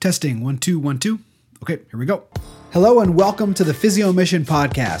Testing, 1, 2, 1, 2. Okay, here we go. Hello and welcome to the Physio Mission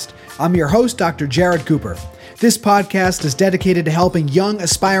Podcast. I'm your host, Dr. Jared Cooper. This podcast is dedicated to helping young,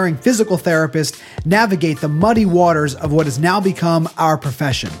 aspiring physical therapists navigate the muddy waters of what has now become our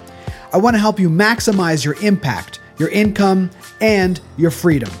profession. I want to help you maximize your impact, your income, and your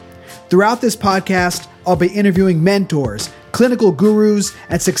freedom. Throughout this podcast, I'll be interviewing mentors, clinical gurus,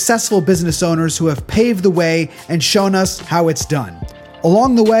 and successful business owners who have paved the way and shown us how it's done.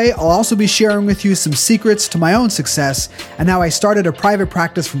 Along the way, I'll also be sharing with you some secrets to my own success and how I started a private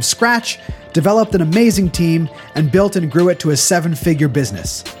practice from scratch, developed an amazing team, and built and grew it to a 7-figure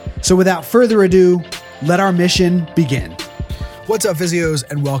business. So without further ado, let our mission begin. What's up, physios,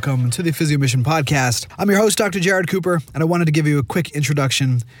 and welcome to the Physio Mission Podcast. I'm your host, Dr. Jared Cooper, and I wanted to give you a quick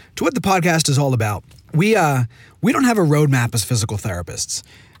introduction to what the podcast is all about. We don't have a roadmap as physical therapists,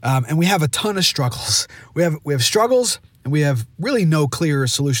 and we have a ton of struggles. We have struggles, and we have really no clear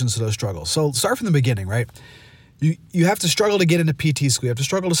solutions to those struggles. So start from the beginning, right? You have to struggle to get into PT school. You have to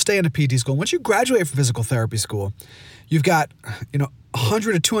struggle to stay in a PT school. Once you graduate from physical therapy school, you've got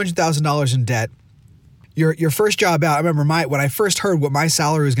 $100,000 to $200,000 in debt. Your first job out. I remember when I first heard what my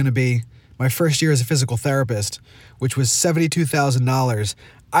salary was going to be, my first year as a physical therapist, which was $72,000.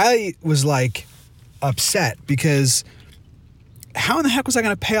 I was like upset because how in the heck was I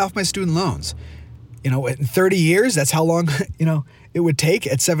going to pay off my student loans? In 30 years, that's how long, it would take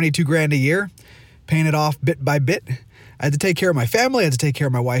at $72,000 a year, paying it off bit by bit. I had to take care of my family. I had to take care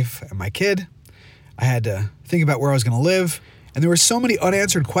of my wife and my kid. I had to think about where I was going to live. And there were so many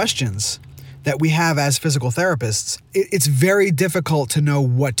unanswered questions that we have as physical therapists. It's very difficult to know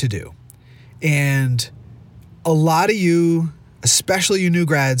what to do. And a lot of you, especially you new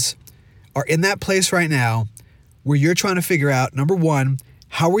grads, are in that place right now where you're trying to figure out, number one,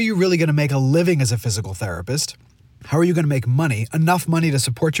 how are you really going to make a living as a physical therapist? How are you going to make money, enough money to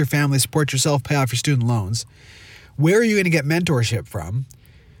support your family, support yourself, pay off your student loans? Where are you going to get mentorship from?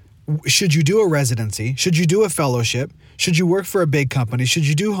 Should you do a residency? Should you do a fellowship? Should you work for a big company? Should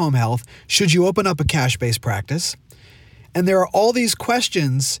you do home health? Should you open up a cash-based practice? And there are all these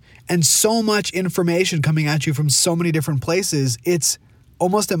questions and so much information coming at you from so many different places, it's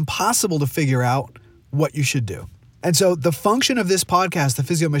almost impossible to figure out what you should do. And so the function of this podcast, the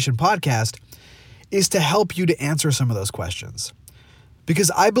Physio Mission Podcast, is to help you to answer some of those questions. Because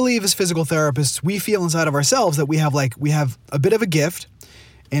I believe as physical therapists, we feel inside of ourselves that we have a bit of a gift,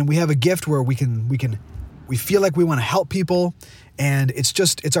 and we have a gift where we feel like we want to help people, and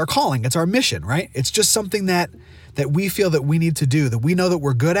it's our calling, it's our mission, right? It's just something that we feel that we need to do, that we know that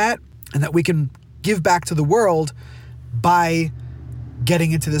we're good at, and that we can give back to the world by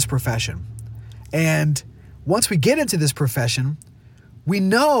getting into this profession. And once we get into this profession, we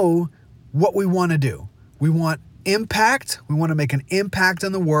know what we want to do. We want impact. We want to make an impact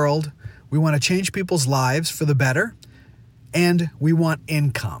on the world. We want to change people's lives for the better. And we want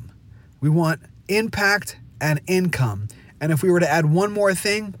income. We want impact and income. And if we were to add one more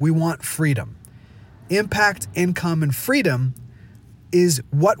thing, we want freedom. Impact, income, and freedom is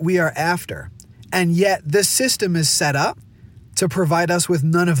what we are after. And yet the system is set up to provide us with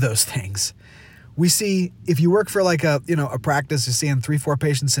none of those things. We see if you work for like a practice, you're seeing 3-4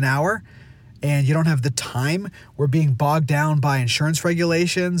 patients an hour, and you don't have the time. We're being bogged down by insurance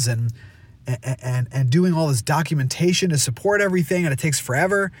regulations and doing all this documentation to support everything, and it takes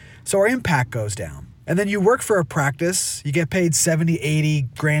forever. So our impact goes down. And then you work for a practice, you get paid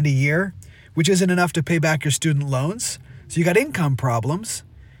 $70,000-$80,000 a year, which isn't enough to pay back your student loans. So you got income problems,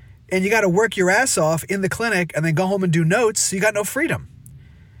 and you got to work your ass off in the clinic and then go home and do notes. So you got no freedom.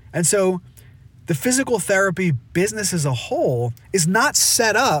 And so the physical therapy business as a whole is not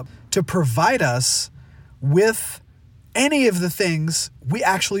set up to provide us with any of the things we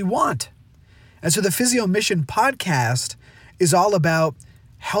actually want. And so the Physio Mission Podcast is all about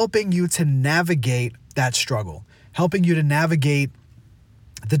helping you to navigate that struggle, helping you to navigate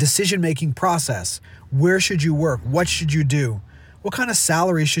the decision-making process. Where should you work? What should you do? What kind of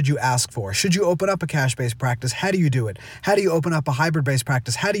salary should you ask for? Should you open up a cash-based practice? How do you do it? How do you open up a hybrid-based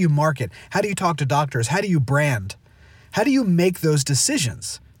practice? How do you market? How do you talk to doctors? How do you brand? How do you make those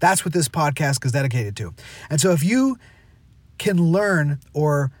decisions? That's what this podcast is dedicated to. And so if you can learn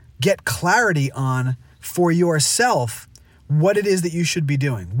or get clarity on for yourself what it is that you should be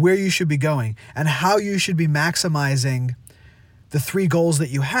doing, where you should be going, and how you should be maximizing the 3 goals that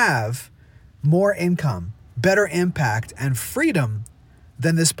you have, more income, better impact, and freedom,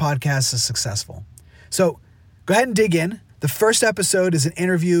 then this podcast is successful. So go ahead and dig in. The first episode is an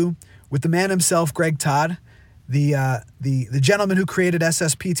interview with the man himself, Greg Todd, the gentleman who created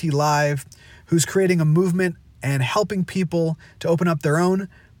SSPT Live, who's creating a movement and helping people to open up their own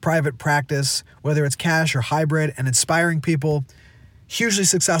private practice, whether it's cash or hybrid, and inspiring people. Hugely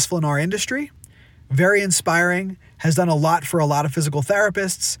successful in our industry, very inspiring, has done a lot for a lot of physical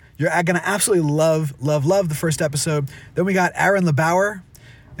therapists. You're going to absolutely love the first episode. Then we got Aaron LeBauer,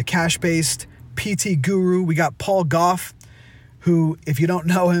 the cash-based PT guru. We got Paul Goff, who, if you don't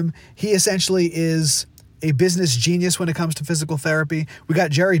know him, he essentially is a business genius when it comes to physical therapy. We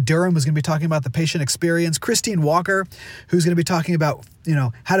got Jerry Durham, who's going to be talking about the patient experience. Christine Walker, who's going to be talking about,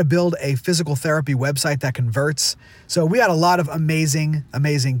 how to build a physical therapy website that converts. So we got a lot of amazing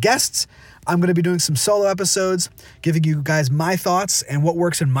guests. I'm going to be doing some solo episodes, giving you guys my thoughts and what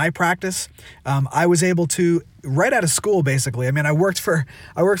works in my practice. I was able to, right out of school, basically. I mean, I worked for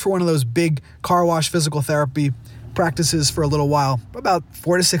one of those big car wash physical therapy practices for a little while, about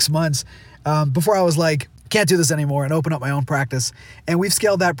 4 to 6 months, before I was like, can't do this anymore, and open up my own practice. And we've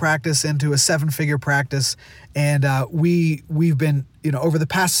scaled that practice into a 7-figure practice. And we've been, over the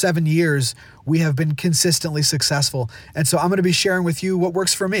past 7 years, we have been consistently successful. And so I'm going to be sharing with you what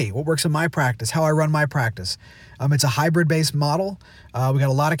works for me, what works in my practice, how I run my practice. It's a hybrid-based model. We got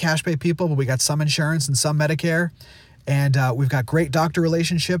a lot of cash pay people, but we got some insurance and some Medicare. And we've got great doctor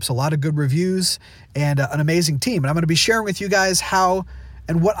relationships, a lot of good reviews, and an amazing team. And I'm going to be sharing with you guys how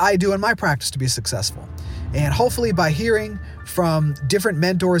and what I do in my practice to be successful. And hopefully by hearing from different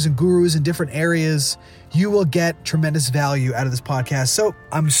mentors and gurus in different areas, you will get tremendous value out of this podcast. So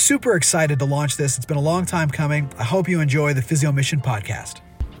I'm super excited to launch this. It's been a long time coming. I hope you enjoy the Physio Mission podcast.